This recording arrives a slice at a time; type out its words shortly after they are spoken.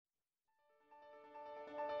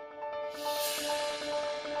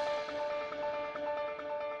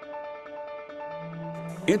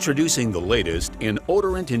Introducing the latest in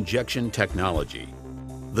odorant injection technology,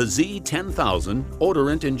 the Z10000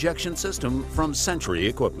 Odorant Injection System from Century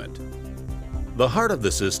Equipment. The heart of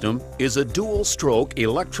the system is a dual-stroke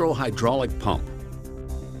electro-hydraulic pump.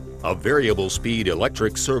 A variable-speed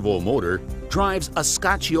electric servo motor drives a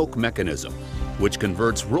Scotch yoke mechanism, which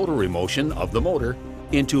converts rotary motion of the motor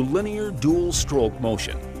into linear dual-stroke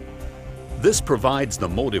motion. This provides the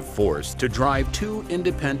motive force to drive two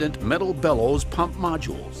independent metal bellows pump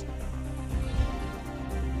modules.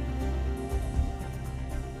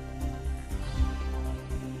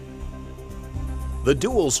 The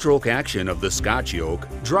dual-stroke action of the Scotch yoke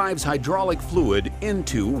drives hydraulic fluid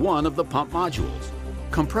into one of the pump modules,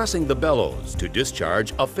 compressing the bellows to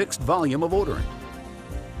discharge a fixed volume of odorant.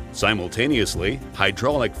 Simultaneously,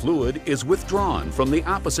 hydraulic fluid is withdrawn from the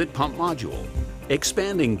opposite pump module,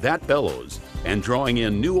 expanding that bellows and drawing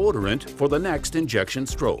in new odorant for the next injection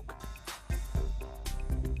stroke.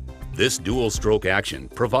 This dual-stroke action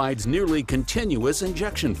provides nearly continuous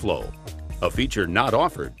injection flow, a feature not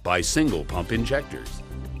offered by single-pump injectors.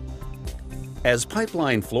 As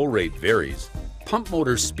pipeline flow rate varies, pump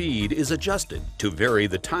motor speed is adjusted to vary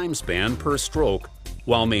the time span per stroke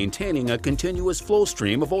while maintaining a continuous flow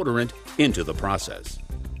stream of odorant into the process.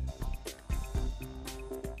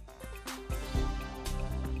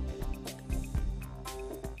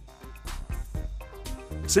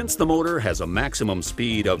 Since the motor has a maximum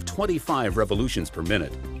speed of 25 revolutions per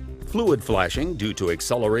minute, fluid flashing due to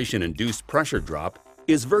acceleration-induced pressure drop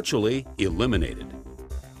is virtually eliminated.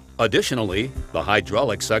 Additionally, the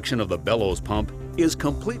hydraulic section of the bellows pump is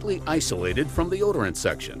completely isolated from the odorant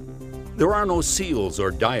section. There are no seals or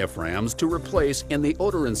diaphragms to replace in the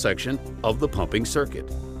odorant section of the pumping circuit.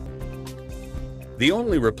 The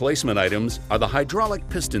only replacement items are the hydraulic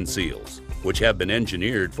piston seals, which have been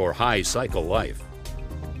engineered for high cycle life.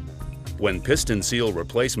 When piston seal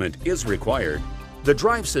replacement is required, the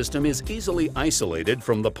drive system is easily isolated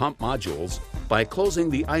from the pump modules by closing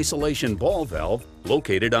the isolation ball valve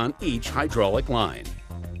located on each hydraulic line.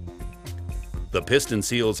 The piston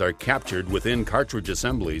seals are captured within cartridge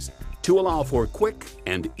assemblies to allow for quick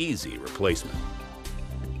and easy replacement.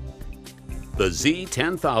 The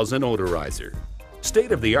Z10000 Odorizer,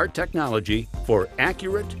 state-of-the-art technology for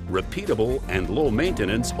accurate, repeatable, and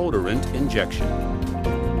low-maintenance odorant injection.